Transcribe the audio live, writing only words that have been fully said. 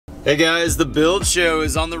Hey guys, the Build Show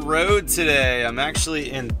is on the road today. I'm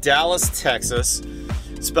actually in Dallas, Texas.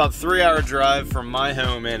 It's about a 3-hour drive from my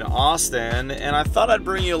home in Austin, and I thought I'd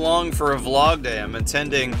bring you along for a vlog day. I'm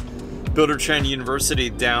attending Builder Trend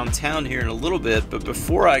University downtown here in a little bit, but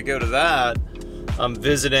before I go to that, I'm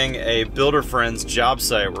visiting a builder friend's job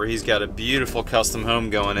site where he's got a beautiful custom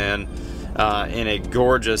home going in a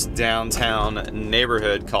gorgeous downtown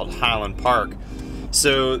neighborhood called Highland Park.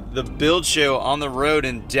 So the Build Show on the road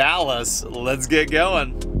in Dallas, let's get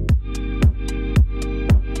going.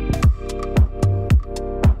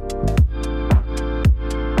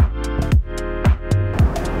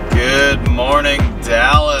 Good morning,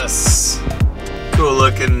 Dallas. Cool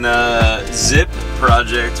looking zip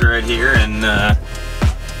project right here in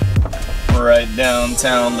right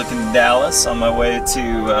downtown looking Dallas on my way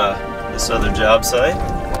to this other job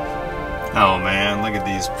site. Oh man, look at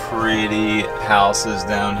these pretty houses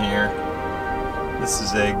down here. This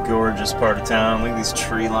is a gorgeous part of town. Look at these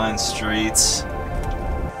tree-lined streets.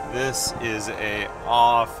 This is a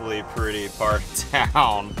awfully pretty part of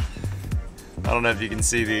town. I don't know if you can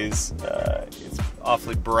see these. It's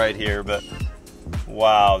awfully bright here, but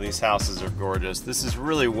wow, these houses are gorgeous. This is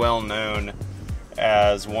really well known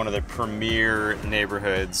as one of the premier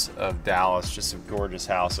neighborhoods of Dallas. Just some gorgeous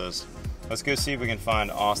houses. Let's go see if we can find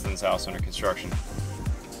Austin's house under construction.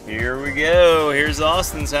 Here we go. Here's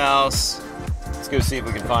Austin's house. Let's go see if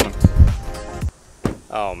we can find him.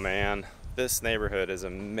 Oh man, this neighborhood is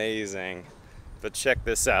amazing. But check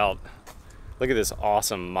this out. Look at this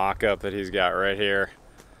awesome mock-up that he's got right here.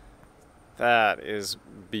 That is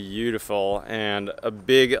beautiful, and a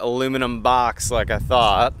big aluminum box like I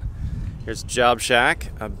thought. Here's Job Shack.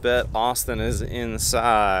 I bet Austin is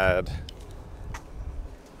inside.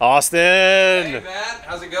 Austin! Hey Matt,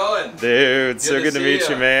 how's it going? Dude, so good to meet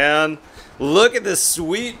you, man. Look at this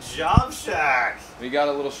sweet job shack. We got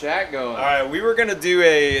a little shack going. All right, we were gonna do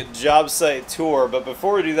a job site tour, but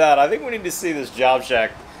before we do that, I think we need to see this job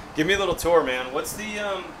shack. Give me a little tour, man. What's the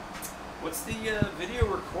video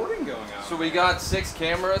recording going on? So we got 6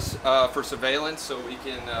 cameras for surveillance, so we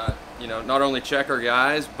can, you know, not only check our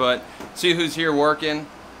guys, but see who's here working.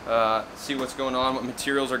 See what's going on, what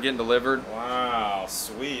materials are getting delivered. Wow,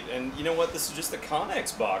 sweet. And you know what? This is just a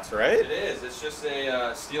Connex box, right? It is. It's just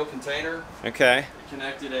a steel container. Okay. We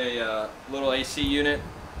connected a little AC unit.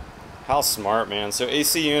 How smart, man. So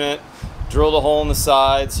AC unit, drilled a hole in the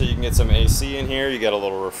side so you can get some AC in here. You got a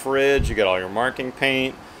little fridge, you got all your marking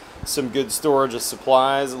paint, some good storage of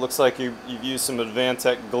supplies. It looks like you've used some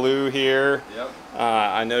Advantech glue here. Yep.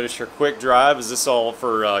 I noticed your quick drive. Is this all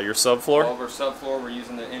for your subfloor? All of our subfloor. We're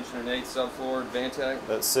using the 1.1/8" subfloor Advantech.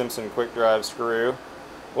 That Simpson quick drive screw.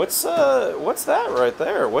 What's that right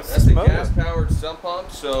there? What's That's this a motor? gas-powered sump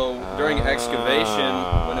pump. So during excavation,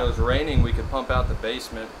 when it was raining, we could pump out the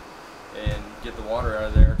basement and get the water out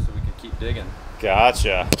of there, so we could keep digging.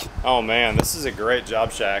 Gotcha. Oh man, this is a great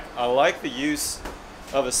job shack. I like the use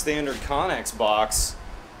of a standard Connex box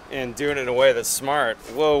and doing it in a way that's smart.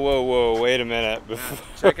 Whoa, whoa, whoa, wait a minute.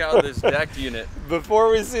 Check out this deck unit.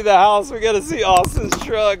 Before we see the house, we gotta see Austin's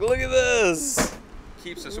truck. Look at this.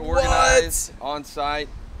 Keeps us organized, on site,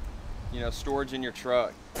 you know, storage in your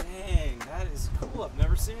truck. Dang, that is cool. I've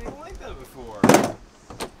never seen anything like that before.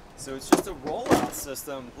 So it's just a rollout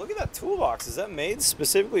system. Look at that toolbox. Is that made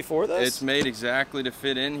specifically for this? It's made exactly to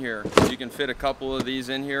fit in here. You can fit a couple of these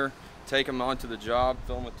in here, take them onto the job,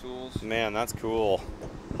 fill them with tools. Man, that's cool.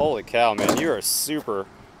 Holy cow, man. You are super,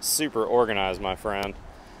 super organized, my friend.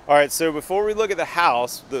 All right, so before we look at the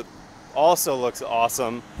house that also looks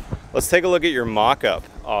awesome, let's take a look at your mock-up,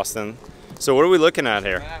 Austin. So what are we looking at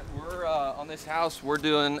here? Matt, we're on this house, we're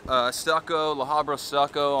doing stucco, La Habra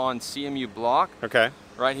stucco on CMU block. Okay.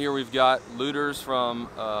 Right here we've got looters from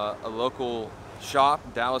a local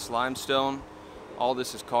shop, Dallas Limestone. All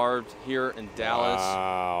this is carved here in Dallas.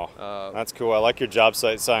 Wow, that's cool. I like your job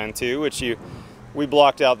site sign too, which we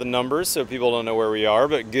blocked out the numbers so people don't know where we are,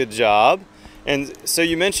 but good job. And so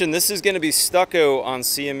you mentioned this is going to be stucco on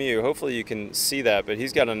CMU. Hopefully you can see that, but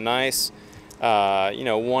he's got a nice, you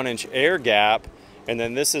know, 1-inch air gap, and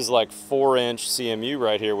then this is like 4-inch CMU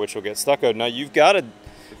right here, which will get stuccoed. Now you've got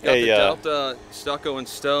the Delta stucco and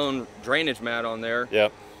stone drainage mat on there.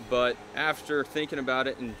 Yep. But after thinking about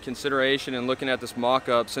it in consideration and looking at this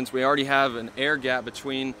mock-up, since we already have an air gap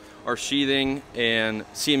between our sheathing and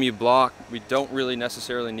CMU block, we don't really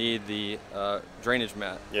necessarily need the drainage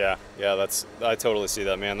mat. Yeah, I totally see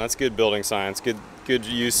that, man. That's good building science, good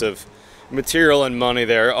use of material and money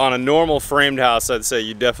there. On a normal framed house, I'd say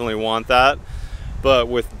you definitely want that. But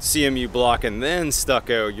with CMU block and then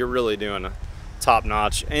stucco, you're really doing a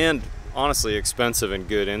top-notch and honestly expensive and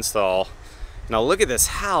good install. Now look at this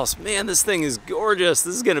house. Man, this thing is gorgeous.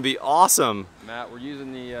 This is gonna be awesome. Matt, we're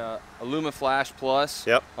using the AlumaFlash Plus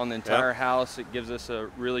on the entire house. It gives us a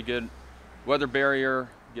really good weather barrier,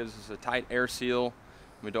 gives us a tight air seal.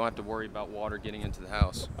 We don't have to worry about water getting into the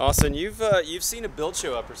house. Austin, you've seen a build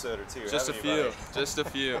show episode or two. Just a few. Just a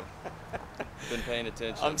few. Been paying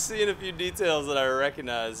attention. I'm seeing a few details that I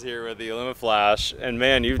recognize here with the AlumaFlash, and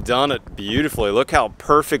man, you've done it beautifully. Look how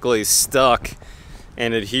perfectly stuck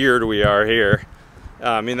and adhered we are here.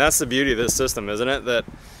 I mean, that's the beauty of this system, isn't it? That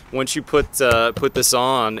once you put this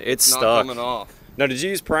on, it's stuck. Not coming off. Now, did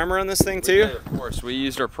you use primer on this thing too? We did, of course. We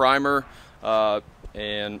used our primer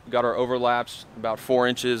and got our overlaps about 4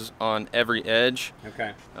 inches on every edge.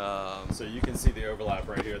 Okay. So you can see the overlap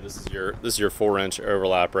right here. This is your 4-inch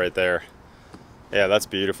overlap right there. Yeah, that's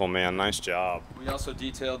beautiful, man. Nice job. We also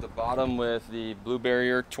detailed the bottom with the Blue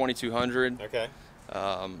Barrier 2200. Okay.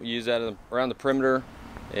 We use that around the perimeter,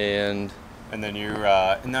 and then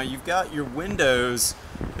now you've got your windows.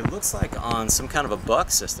 It looks like on some kind of a buck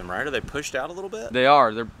system, right? Are they pushed out a little bit? They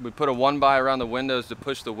are. We put a 1x around the windows to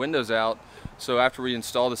push the windows out. So after we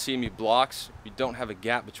install the CMU blocks, we don't have a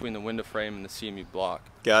gap between the window frame and the CMU block.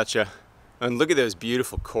 Gotcha. And look at those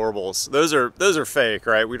beautiful corbels. Those are fake,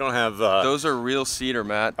 right? We don't have. Those are real cedar,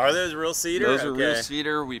 Matt. Are those real cedar? Those are real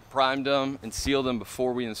cedar. We primed them and sealed them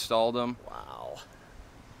before we installed them. Wow,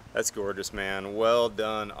 that's gorgeous, man. Well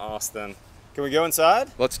done, Austin. Can we go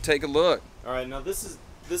inside? Let's take a look. All right, now this is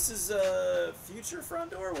a future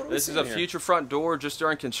front door. What are we This is a future front door. Just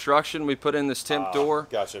during construction, we put in this temp door.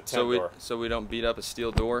 Gotcha, temp door. So we don't beat up a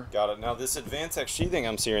steel door. Got it. Now this Advantech sheathing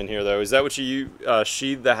I'm seeing here, though, is that what you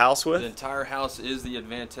sheathed the house with? The entire house is the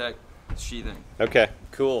Advantech sheathing. Okay,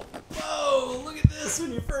 cool. Whoa, look at this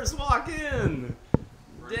when you first walk in.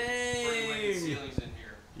 Dang. Ceilings in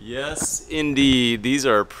here. Yes, indeed. These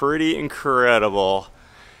are pretty incredible.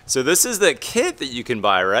 So this is the kit that you can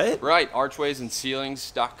buy, right? Right,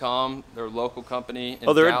 archwaysandceilings.com. They're a local company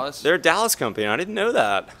in Dallas. They're a Dallas company. I didn't know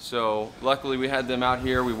that. So luckily we had them out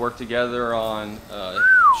here. We worked together on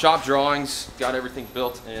shop drawings, got everything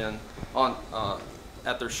built in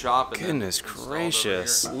at their shop. And goodness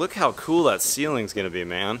gracious. Look how cool that ceiling's going to be,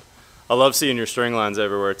 man. I love seeing your string lines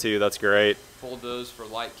everywhere too. That's great. Pulled those for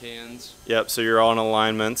light cans. Yep, so you're all in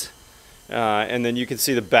alignment. And then you can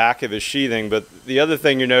see the back of his sheathing, but the other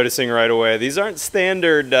thing you're noticing right away, these aren't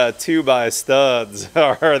standard 2x studs,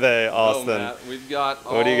 are they, Austin? No, Matt, we've got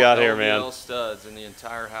all what do you got LVL here, man? Studs in the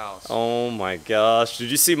entire house. Oh my gosh. Did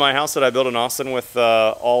you see my house that I built in Austin with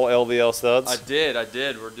all LVL studs? I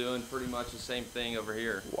did. We're doing pretty much the same thing over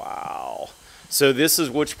here. Wow. So this is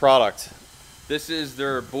which product? This is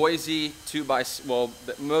their Boise 2x, well,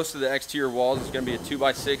 most of the exterior walls is going to be a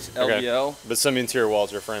 2x6 LVL. Okay. But some interior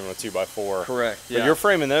walls are framed with 2x4. Correct, yeah. But you're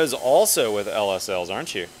framing those also with LSLs,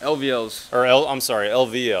 aren't you? LVLs. Or I'm sorry,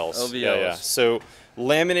 LVLs. LVLs. Yeah. So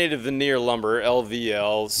laminated veneer lumber,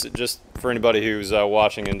 LVLs, just for anybody who's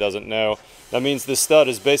watching and doesn't know, that means the stud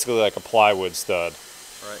is basically like a plywood stud.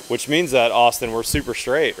 Right. Which means that, Austin, we're super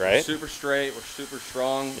straight, right? We're super straight, we're super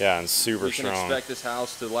strong. Yeah, and super strong. You can expect this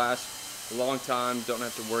house to last a long time, don't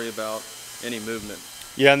have to worry about any movement.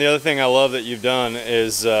 Yeah, and the other thing I love that you've done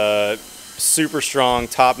is super strong,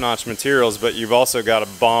 top-notch materials, but you've also got a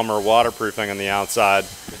bomber waterproofing on the outside.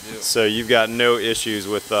 We do. So you've got no issues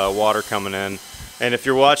with water coming in. And if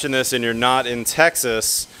you're watching this and you're not in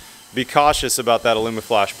Texas, be cautious about that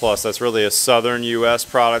AlumaFlash Plus. That's really a southern U.S.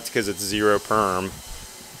 product because it's zero perm.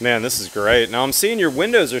 Man, this is great. Now I'm seeing your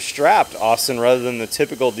windows are strapped, Austin, rather than the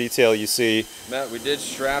typical detail you see. Matt, we did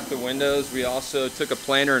strap the windows. We also took a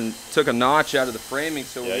planer and took a notch out of the framing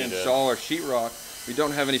so when we install our sheetrock, we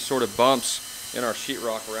don't have any sort of bumps in our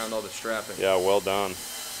sheetrock around all the strapping. Yeah, well done.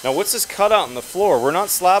 Now what's this cutout in the floor? We're not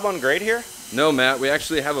slab on grade here? No, Matt, we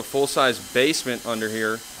actually have a full-size basement under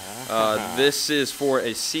here. This is for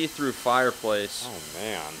a see-through fireplace. Oh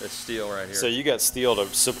man. It's steel right here. So you got steel to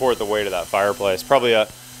support the weight of that fireplace. Probably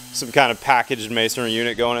some kind of packaged masonry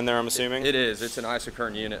unit going in there, I'm assuming? It is. It's an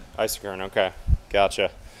isocurn unit. Isocurn, okay.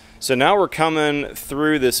 Gotcha. So now we're coming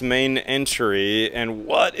through this main entry, and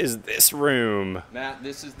what is this room? Matt,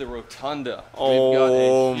 this is the rotunda.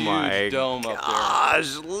 Oh, we've got a huge dome up there.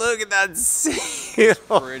 Gosh, look at that ceiling. It's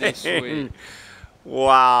pretty sweet.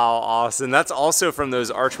 Wow, Austin. That's also from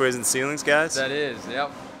those archways and ceilings, guys? That is,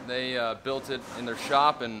 yep. They built it in their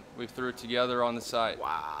shop, and we threw it together on the site.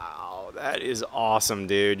 Wow, that is awesome,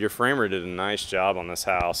 dude. Your framer did a nice job on this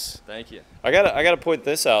house. Thank you. I gotta point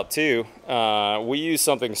this out too. We use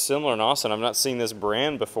something similar in Austin. I've not seen this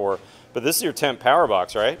brand before, but this is your temp power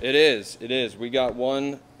box, right? It is. It is. We got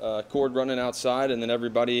one cord running outside, and then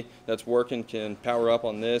everybody that's working can power up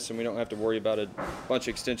on this, and we don't have to worry about a bunch of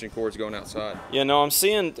extension cords going outside. Yeah, no, I'm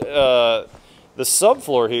seeing the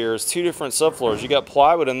subfloor here is 2 different subfloors. You got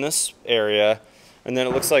plywood in this area, and then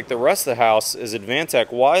it looks like the rest of the house is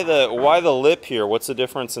Advantech. Why the lip here? What's the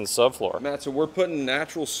difference in subfloor? Matt, so we're putting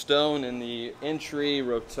natural stone in the entry,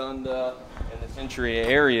 rotunda, and this entry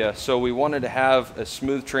area. So we wanted to have a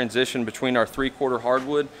smooth transition between our 3/4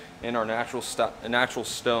 hardwood and our natural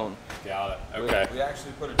stone. Got it. Okay. We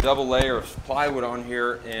actually put a double layer of plywood on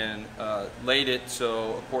here and laid it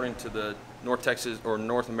so, according to the North Texas or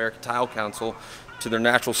North American Tile Council, to their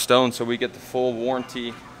natural stone, so we get the full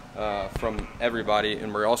warranty from everybody.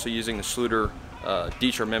 And we're also using the Schluter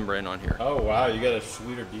Dietra membrane on here. Oh wow, you got a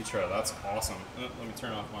Schluter Dietra. That's awesome. Let me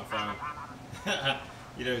turn off my phone.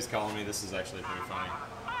 You know who's calling me? This is actually pretty funny.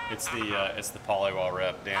 It's the PolyWall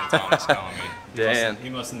rep, Dan Thomas, calling me. Dan. He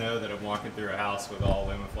must know that I'm walking through a house with all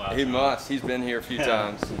AlumaFlash. He must. He's been here a few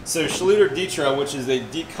times. So Schluter Dietra, which is a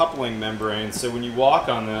decoupling membrane. So when you walk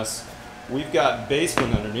on this, we've got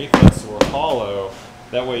basement underneath us, so we're hollow.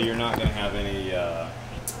 That way you're not going to have any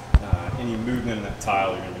movement in that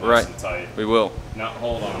tile. You're going to be nice and tight. We will. Now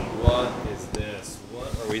hold on. What is this?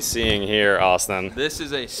 What are we seeing here, Austin? This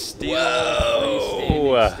is a steel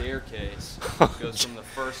freestanding staircase. It goes from the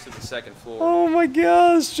first to the second floor. Oh my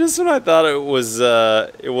gosh! Just when I thought it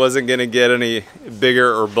wasn't going to get any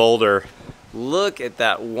bigger or bolder. Look at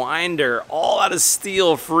that winder, all out of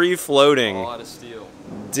steel, free floating. All out of steel.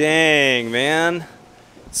 Dang, man.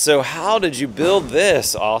 So how did you build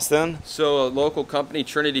this, Austin? So a local company,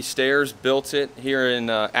 Trinity Stairs, built it here in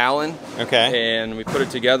Allen. Okay. And we put it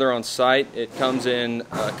together on site. It comes in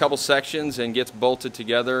a couple sections and gets bolted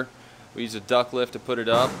together. We use a duct lift to put it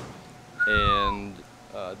up. And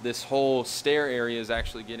this whole stair area is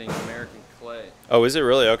actually getting American clay. Oh, is it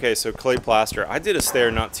really? Okay, so clay plaster. I did a stair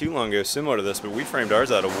not too long ago similar to this, but we framed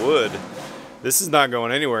ours out of wood. This is not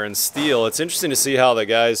going anywhere in steel. It's interesting to see how the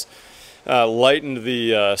guys lightened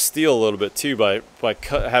the steel a little bit too by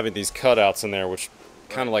having these cutouts in there, which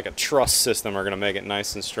kind of like a truss system are going to make it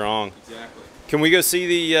nice and strong. Exactly. Can we go see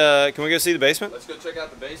the basement? Let's go check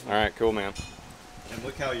out the basement. All right, cool, man. And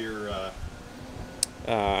look how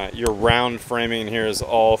your round framing here is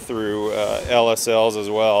all through LSLs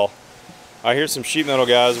as well. I hear some sheet metal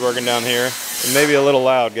guys working down here. It may be a little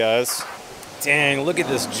loud, guys. Dang, look at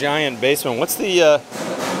this giant basement. What's the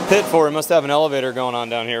pit for? It must have an elevator going on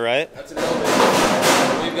down here, right? That's an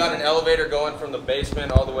elevator. We've got an elevator going from the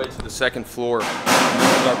basement all the way to the second floor.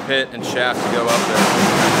 This is our pit and shaft to go up there.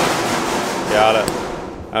 Got it.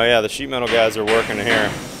 Oh yeah, the sheet metal guys are working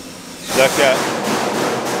here.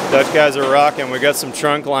 Dutch guys are rocking. We got some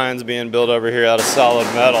trunk lines being built over here out of solid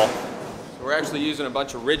metal. So we're actually using a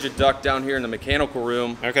bunch of rigid duct down here in the mechanical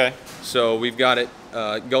room. Okay. So we've got it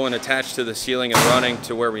going attached to the ceiling and running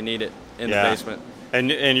to where we need it in the basement. And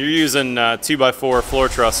you're using 2x4 floor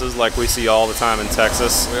trusses like we see all the time in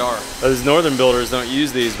Texas. We are. Those northern builders don't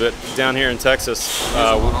use these, but down here in Texas,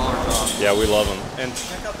 yeah, we love them. And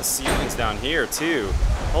check out the ceilings down here too.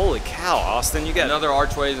 Holy cow, Austin! You got another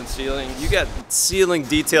archways and ceilings. You got ceiling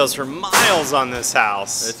details for miles on this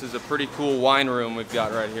house. This is a pretty cool wine room we've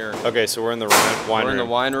got right here. Okay, so we're in the wine room. We're in the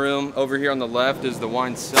wine room. Over here on the left is the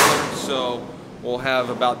wine cellar. So we'll have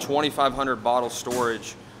about 2,500 bottle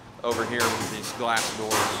storage over here with these glass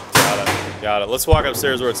doors. Got it. Got it. Let's walk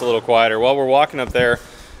upstairs where it's a little quieter. While we're walking up there,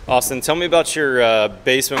 Austin, tell me about your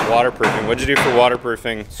basement waterproofing. What did you do for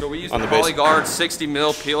waterproofing? So we use the PolyGuard 60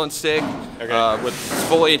 mil peel and stick with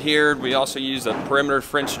fully adhered. We also use a perimeter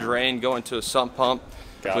French drain going to a sump pump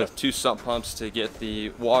with 2 sump pumps to get the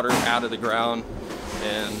water out of the ground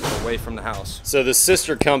and away from the house. So the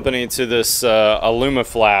sister company to this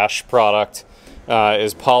AlumaFlash product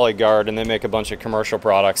is PolyGuard, and they make a bunch of commercial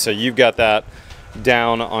products. So you've got that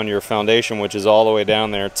down on your foundation, which is all the way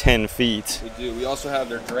down there 10 feet. We do. We also have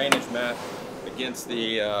their drainage mat against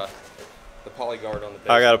the PolyGuard on the basement.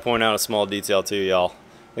 I got to point out a small detail too, y'all.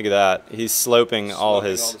 Look at that. He's sloping all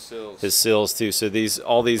his sills too. So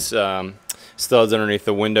all these studs underneath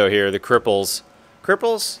the window here, the cripples,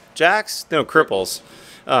 jacks? No, cripples,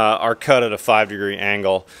 are cut at a 5-degree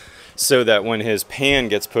angle so that when his pan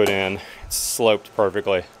gets put in, it's sloped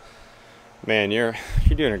perfectly. Man, you're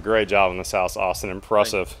doing a great job in this house, Austin.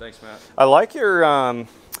 Impressive. Thanks, Matt. I like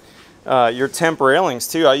your temp railings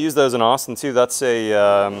too. I use those in Austin too. That's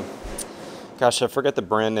a gosh, I forget the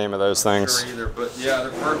brand name of those things. Sure either, but yeah,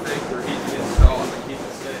 they're perfect. They're easy to install and they keep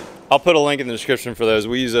it safe. I'll put a link in the description for those.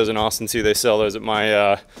 We use those in Austin too. They sell those at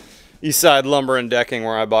my East Side Lumber and Decking,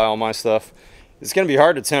 where I buy all my stuff. It's going to be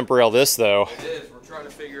hard to temp rail this though. It is. We're trying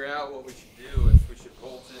to figure out what we should do, if we should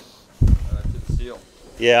bolt it to the steel.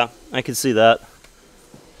 Yeah, I can see that.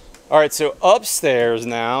 All right, so upstairs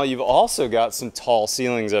now, you've also got some tall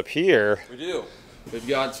ceilings up here. We do. We've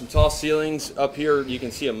got some tall ceilings up here. You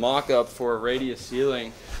can see a mock-up for a radius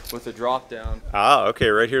ceiling with a drop down. Ah, okay,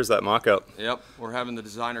 right here's that mock-up. Yep, we're having the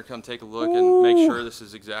designer come take a look and make sure this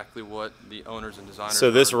is exactly what the owners and designers.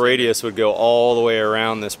 So this radius would go all the way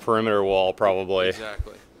around this perimeter wall, probably.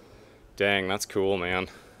 Exactly. Dang, that's cool, man.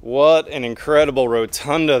 What an incredible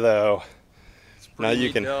rotunda, though. Now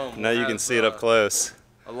you can see it up close.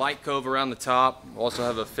 A light cove around the top. We also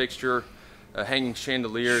have a fixture, a hanging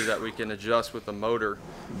chandelier that we can adjust with a motor.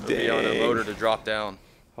 It'll be on a motor to drop down.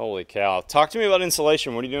 Holy cow. Talk to me about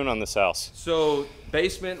insulation. What are you doing on this house? So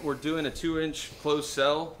basement, we're doing a 2-inch closed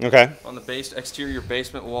cell. Okay. On the exterior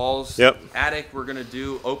basement walls. Yep. Attic, we're gonna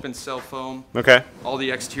do open cell foam. Okay. All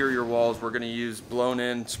the exterior walls, we're gonna use blown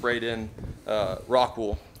in, sprayed in rock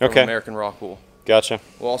wool. Okay. American rock wool. Gotcha.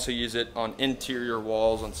 We'll also use it on interior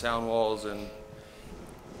walls, on sound walls, and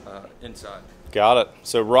inside. Got it.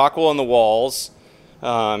 So rock wool on the walls.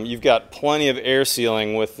 You've got plenty of air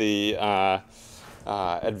sealing with the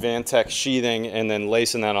Advantech sheathing, and then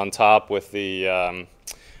lacing that on top with the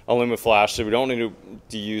AlumaFlash, so we don't need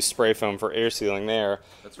to use spray foam for air sealing there.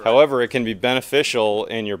 That's right. However, it can be beneficial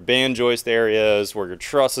in your band joist areas where your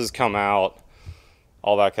trusses come out,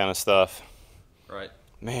 all that kind of stuff. Right.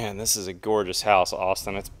 Man, this is a gorgeous house,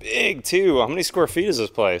 Austin. It's big too. How many square feet is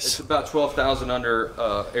this place? It's about 12,000 under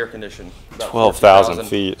air conditioned. 12,000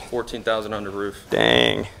 feet. 14,000 under roof.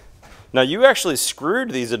 Dang. Now you actually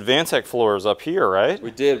screwed these Advantech floors up here, right?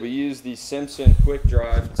 We did. We used the Simpson quick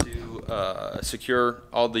drive to secure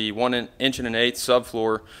all the 1 inch and 1/8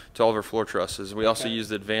 subfloor to all of our floor trusses. We also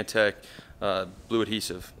used the Advantech blue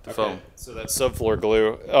adhesive, the foam. So that's subfloor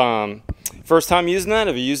glue. First time using that?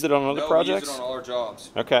 Have you used it on other projects? We use it on all our jobs.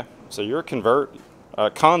 Okay, so you're a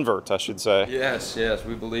convert, I should say. Yes, yes,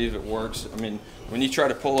 we believe it works. I mean, when you try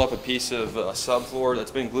to pull up a piece of subfloor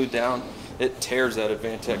that's been glued down, it tears that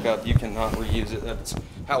Advantech up. You cannot reuse it. That's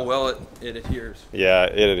how well it adheres. Yeah,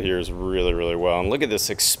 it adheres really, really well. And look at this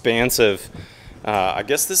expansive, I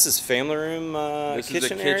guess this is family room kitchen area? This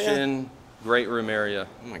is a kitchen, great room area.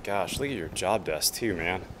 Oh my gosh, look at your job desk too,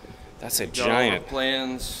 man. That's a Got giant. all the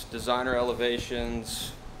plans, designer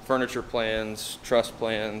elevations, furniture plans, truss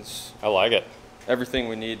plans. I like it. Everything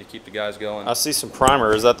we need to keep the guys going. I see some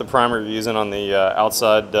primer. Is that the primer you're using on the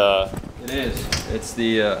outside? It is. It's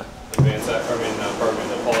the Advantech, pardon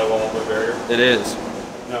me, the PolyWall blue barrier? It is.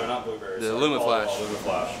 No, not blue barrier. The AlumaFlash.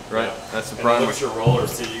 AlumaFlash. Right. Yeah. That's the And primer. look at your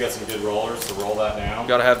rollers too. You got some good rollers to roll that down.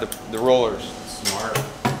 Got to have the rollers. Smart.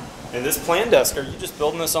 And this plan desk, are you just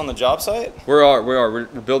building this on the job site? We're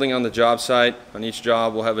building on the job site. On each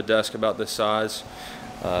job, we'll have a desk about this size.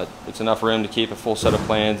 It's enough room to keep a full set of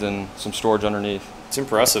plans and some storage underneath. It's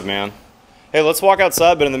impressive, man. Hey, let's walk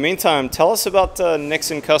outside, but in the meantime, tell us about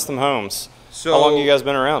Nixon Custom Homes. So, how long have you guys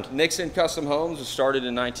been around? Nixon Custom Homes was started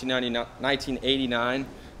in 1989.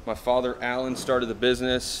 My father, Alan, started the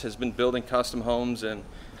business, has been building custom homes in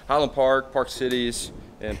Highland Park, Park Cities,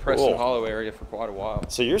 and Preston Hollow area for quite a while.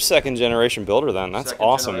 So you're second generation builder then. That's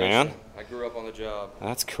awesome, man. I grew up on the job.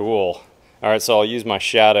 That's cool. All right, so I'll use my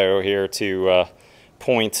shadow here to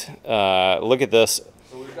point. Look at this.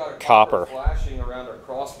 So we've got a copper flashing around our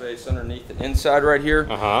crawl space underneath the inside right here.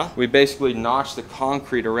 Uh-huh. We basically notched the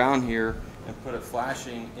concrete around here and put a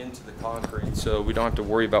flashing into the concrete so we don't have to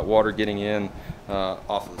worry about water getting in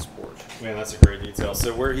off of this porch. Man, that's a great detail.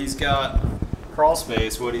 So where he's got crawl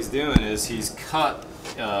space, what he's doing is he's cut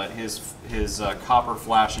his copper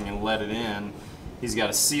flashing and let it in. He's got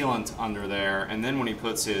a sealant under there, and then when he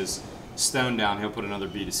puts his stone down, he'll put another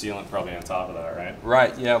bead of sealant probably on top of that, right?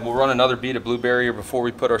 Right, yeah, we'll run another bead of blue barrier before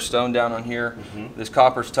we put our stone down on here. Mm-hmm. This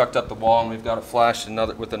copper's tucked up the wall, and we've got it flashed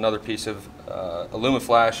with another piece of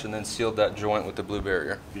AlumaFlash, and then sealed that joint with the blue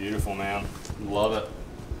barrier. Beautiful, man. Love it.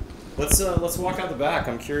 Let's walk out the back.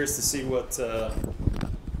 I'm curious to see what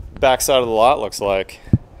back side of the lot looks like.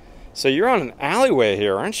 So you're on an alleyway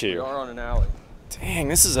here, aren't you? We are on an alley. Dang,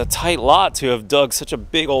 this is a tight lot to have dug such a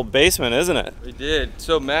big old basement, isn't it? We did.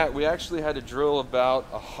 So Matt, we actually had to drill about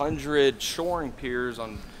 100 shoring piers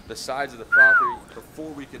on the sides of the property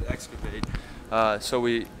before we could excavate, so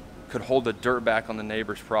we could hold the dirt back on the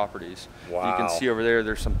neighbors' properties. Wow. You can see over there,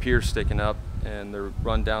 there's some piers sticking up, and they're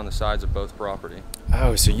run down the sides of both property.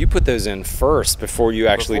 Oh, so you put those in first before you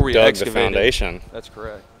actually dug the foundation. That's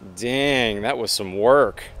correct. Dang, that was some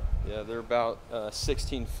work. Yeah, they're about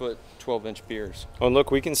 16-foot, 12-inch piers. Oh, and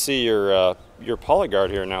look, we can see your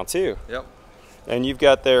polyguard here now too. Yep. And you've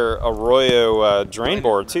got their Arroyo drain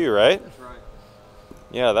board too, right? That's right.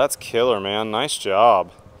 Yeah, that's killer, man. Nice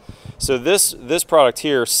job. So this product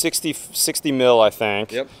here, 60 mil, I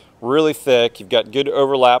think. Yep. Really thick. You've got good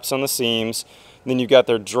overlaps on the seams. Then you've got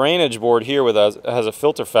their drainage board here with has a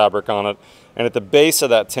filter fabric on it, and at the base of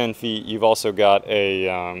that 10 feet, you've also got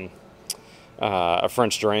a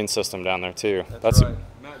French drain system down there too. That's right.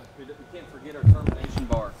 Matt, we can't forget our termination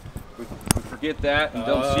bar. We forget that and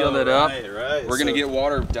don't seal that up. Right. We're gonna get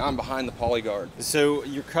water down behind the poly guard. So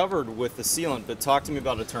you're covered with the sealant, but talk to me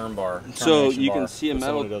about a term bar. So you can see a metal.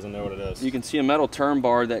 Someone who doesn't know what it is. You can see a metal term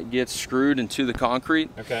bar that gets screwed into the concrete.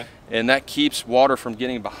 Okay. And that keeps water from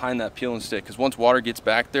getting behind that peel and stick, because once water gets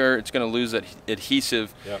back there, it's going to lose that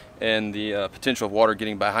adhesive. Yep. And the potential of water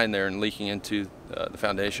getting behind there and leaking into the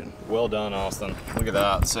foundation. Well done, Austin. Look at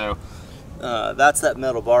that. So that's that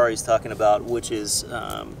metal bar he's talking about, which is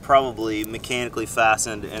probably mechanically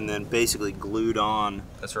fastened and then basically glued on.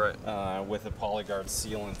 That's right. With a PolyGuard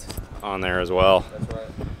sealant on there as well. That's right.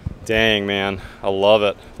 Dang, man, I love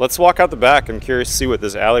it. Let's walk out the back. I'm curious to see what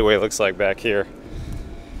this alleyway looks like back here.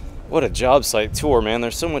 What a job site tour, man.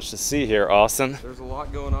 There's so much to see here, Austin. There's a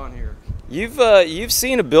lot going on here. You've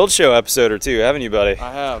seen a Build Show episode or two, haven't you, buddy?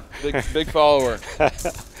 I have. Big follower.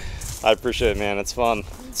 I appreciate it, man. It's fun.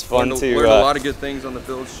 It's fun to learn a lot of good things on the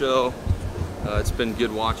Build Show. It's been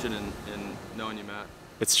good watching and knowing you, Matt.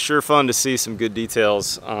 It's sure fun to see some good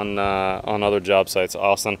details on other job sites,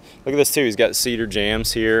 Austin. Look at this too. He's got cedar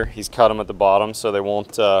jams here. He's cut them at the bottom so they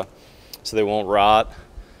won't rot.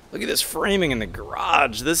 Look at this framing in the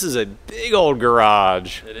garage. This is a big old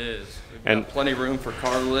garage. It is. We've got plenty of room for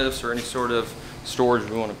car lifts or any sort of storage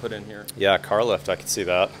we want to put in here. Yeah, car lift. I can see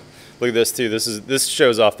that. Look at this too. This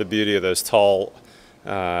shows off the beauty of those tall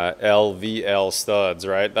LVL studs,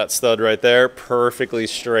 right? That stud right there, perfectly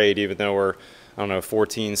straight, even though we're, I don't know,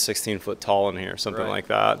 14, 16 foot tall in here, something like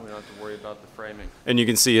that. We don't have to worry about the framing. And you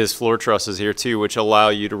can see his floor trusses here too, which allow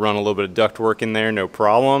you to run a little bit of ductwork in there, no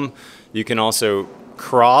problem. You can also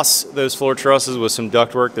cross those floor trusses with some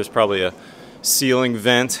ductwork. There's probably a ceiling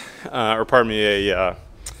vent, or pardon me, a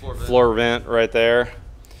floor vent right there.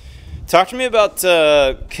 Talk to me about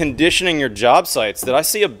conditioning your job sites. Did I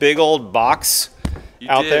see a big old box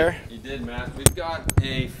out there? You did, Matt. We've got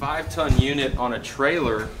a 5-ton unit on a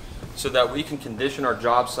trailer so that we can condition our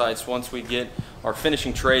job sites once we get our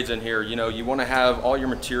finishing trades in here. You know, you want to have all your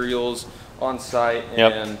materials on site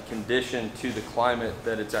and conditioned to the climate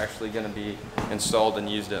that it's actually going to be installed and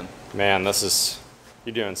used in. Man,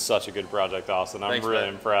 you're doing such a good project, Austin. I'm really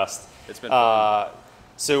impressed. It's been fun.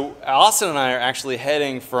 So Austin and I are actually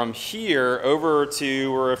heading from here over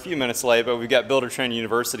to, we're a few minutes late, but we've got Builder Trend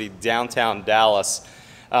University downtown Dallas.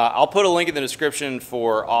 I'll put a link in the description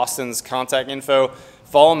for Austin's contact info.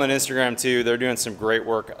 Follow them on Instagram too. They're doing some great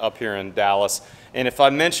work up here in Dallas. And if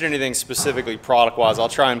I mention anything specifically product-wise, I'll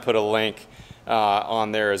try and put a link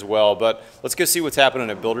on there as well. But let's go see what's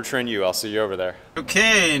happening at Builder Trend U. I'll see you over there.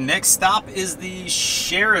 Okay, next stop is the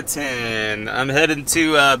Sheraton. I'm headed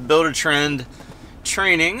to Builder Trend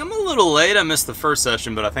training. I'm a little late. I missed the first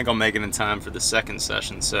session, but I think I'll make it in time for the second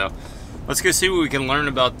session. So let's go see what we can learn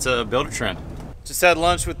about Builder Trend. Just had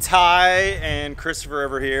lunch with Ty and Christopher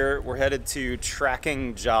over here. We're headed to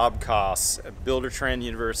tracking job costs at Builder Trend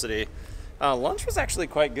University. Lunch was actually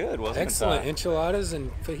quite good, wasn't it? Excellent. Enchiladas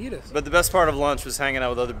and fajitas. But the best part of lunch was hanging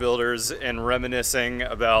out with other builders and reminiscing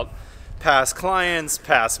about past clients,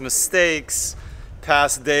 past mistakes,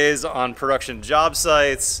 past days on production job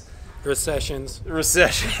sites. Recessions,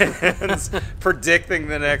 predicting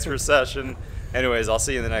the next recession. Anyways, I'll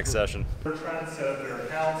see you in the next session. Builder Trend, set up their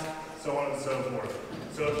accounts, so on and so forth.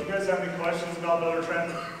 So if you guys have any questions about Builder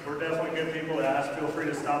Trend, we're definitely good people to ask. Feel free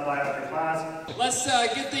to stop by after class. Let's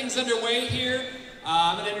get things underway here.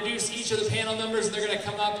 I'm going to introduce each of the panel members, and they're going to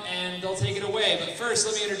come up and they'll take it away. But first,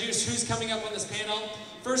 let me introduce who's coming up on this panel.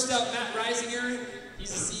 First up, Matt Reisinger. He's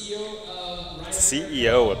the CEO of Reisinger.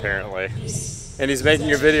 CEO, apparently. And he's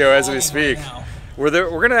making a video as we speak. We're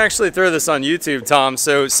going to actually throw this on YouTube, Tom.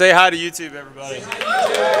 So say hi to YouTube, everybody. Say hi to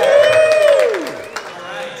YouTube. All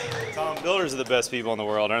right. Tom, builders are the best people in the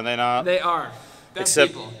world, aren't they not? They are. Best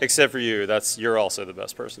people. Except for you. You're also the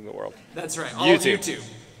best person in the world. That's right. All of YouTube.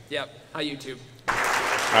 Yep. Hi, YouTube. All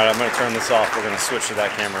right, I'm going to turn this off. We're going to switch to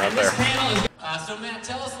that camera up there. So Matt,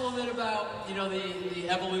 tell us a little bit about the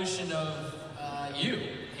evolution of you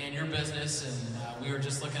and your business. And we were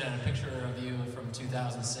just looking at a picture of you from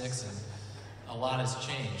 2006, and a lot has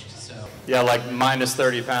changed. So yeah, like minus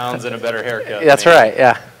 30 pounds and a better haircut. That's right,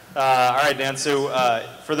 yeah. All right, Dan. So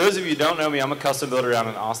for those of you who don't know me, I'm a custom builder down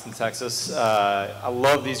in Austin, Texas. I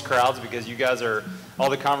love these crowds because you guys are, all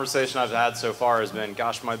the conversation I've had so far has been,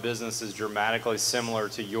 gosh, my business is dramatically similar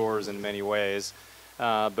to yours in many ways.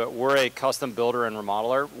 But we're a custom builder and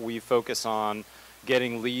remodeler. We focus on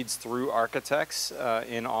getting leads through architects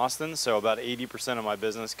in Austin. So about 80% of my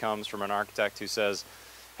business comes from an architect who says,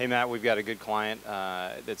 hey Matt, we've got a good client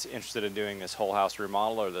that's interested in doing this whole house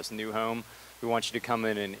remodel or this new home. We want you to come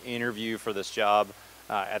in and interview for this job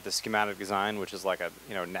at the schematic design, which is like a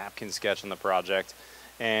napkin sketch on the project.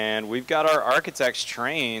 And we've got our architects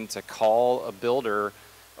trained to call a builder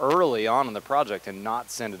early on in the project and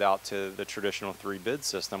not send it out to the traditional 3-bid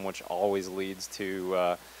system, which always leads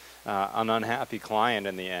to an unhappy client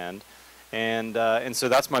in the end. And so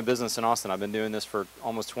that's my business in Austin. I've been doing this for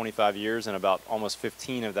almost 25 years, and about almost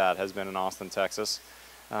 15 of that has been in Austin, Texas.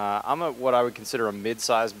 I'm what I would consider a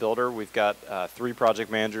mid-sized builder. We've got 3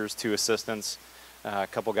 project managers, 2 assistants, a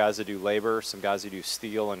couple guys that do labor, some guys who do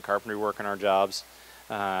steel and carpentry work in our jobs,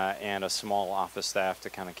 and a small office staff to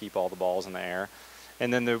kind of keep all the balls in the air.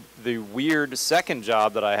 And then the weird second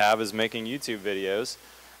job that I have is making YouTube videos,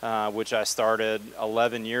 which I started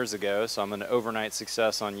 11 years ago, so I'm an overnight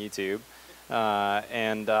success on YouTube.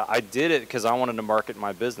 I did it because I wanted to market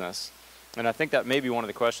my business. And I think that may be one of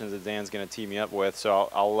the questions that Dan's going to tee me up with, so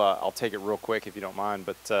I'll take it real quick if you don't mind.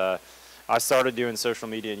 But I started doing social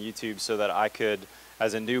media and YouTube so that I could,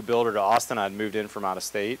 as a new builder to Austin, I'd moved in from out of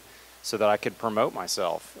state, so that I could promote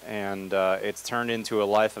myself. And it's turned into a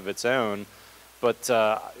life of its own. But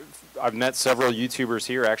I've met several YouTubers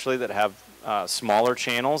here actually that have smaller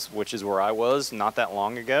channels, which is where I was not that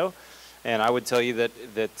long ago. And I would tell you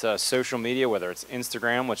that social media, whether it's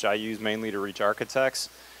Instagram, which I use mainly to reach architects,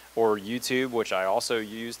 or YouTube, which I also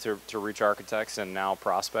use to reach architects and now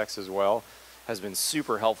prospects as well, has been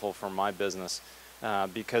super helpful for my business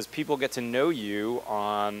because people get to know you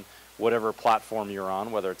on whatever platform you're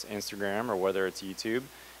on, whether it's Instagram or whether it's YouTube.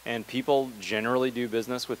 And people generally do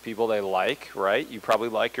business with people they like, right? You probably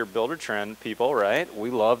like your Builder Trend people, right? We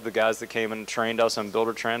love the guys that came and trained us on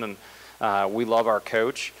Builder Trend, and we love our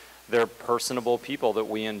coach. They're personable people that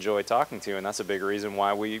we enjoy talking to, and that's a big reason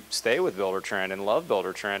why we stay with Builder Trend and love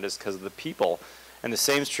Builder Trend, is because of the people. And the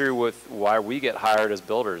same is true with why we get hired as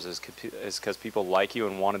builders, is because people like you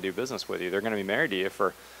and want to do business with you. They're going to be married to you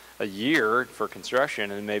for a year for construction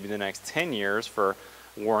and maybe the next 10 years for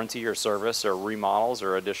warranty or service or remodels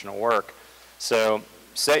or additional work. So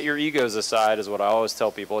set your egos aside is what I always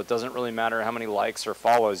tell people. It doesn't really matter how many likes or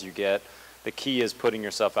follows you get. The key is putting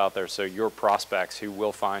yourself out there so your prospects who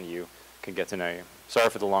will find you can get to know you. Sorry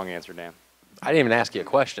for the long answer, Dan. I didn't even ask you a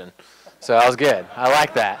question, so that was good. I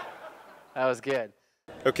like that. That was good.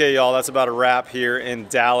 Okay, y'all, that's about a wrap here in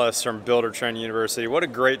Dallas from Builder Trend University. What a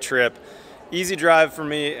great trip. Easy drive for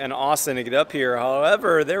me in Austin to get up here.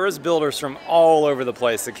 However, there was builders from all over the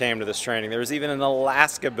place that came to this training. There was even an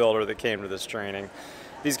Alaska builder that came to this training.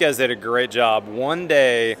 These guys did a great job. One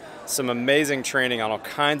day, some amazing training on all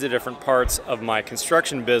kinds of different parts of my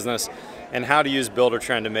construction business and how to use Builder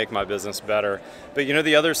Trend to make my business better. But you know,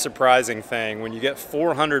 the other surprising thing, when you get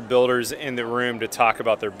 400 builders in the room to talk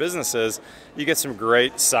about their businesses, you get some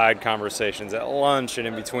great side conversations at lunch and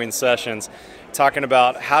in between sessions, talking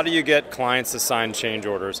about how do you get clients to sign change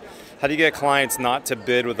orders? How do you get clients not to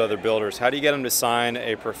bid with other builders? How do you get them to sign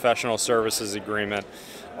a professional services agreement?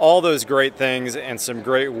 All those great things and some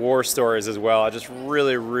great war stories as well. I just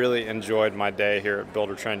really, really enjoyed my day here at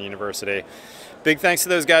Builder Trend University. Big thanks to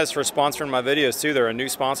those guys for sponsoring my videos too. They're a new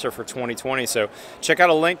sponsor for 2020, so check out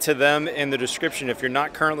a link to them in the description. If you're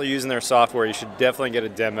not currently using their software, you should definitely get a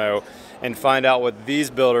demo and find out what these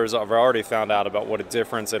builders have already found out about what a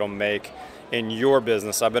difference it'll make in your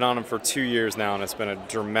business. I've been on them for 2 years now, and it's been a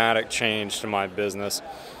dramatic change to my business.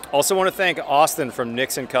 Also want to thank Austin from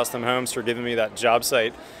Nixon Custom Homes for giving me that job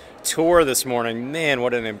site tour this morning. Man,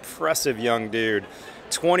 what an impressive young dude.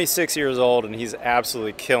 26 years old, and he's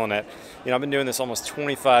absolutely killing it. You know, I've been doing this almost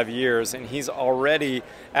 25 years, and he's already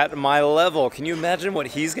at my level. Can you imagine what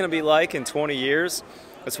he's going to be like in 20 years?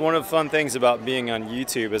 It's one of the fun things about being on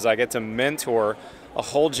YouTube is I get to mentor a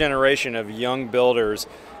whole generation of young builders.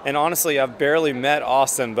 And honestly, I've barely met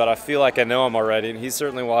Austin, but I feel like I know him already, and he's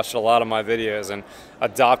certainly watched a lot of my videos and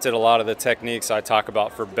adopted a lot of the techniques I talk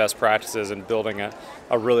about for best practices in building a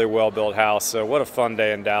really well-built house. So what a fun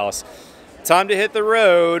day in Dallas. Time to hit the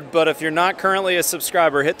road, but if you're not currently a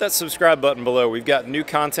subscriber, hit that subscribe button below. We've got new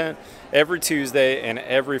content every Tuesday and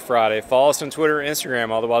every Friday. Follow us on Twitter and Instagram,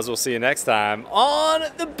 otherwise we'll see you next time on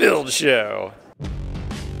The Build Show.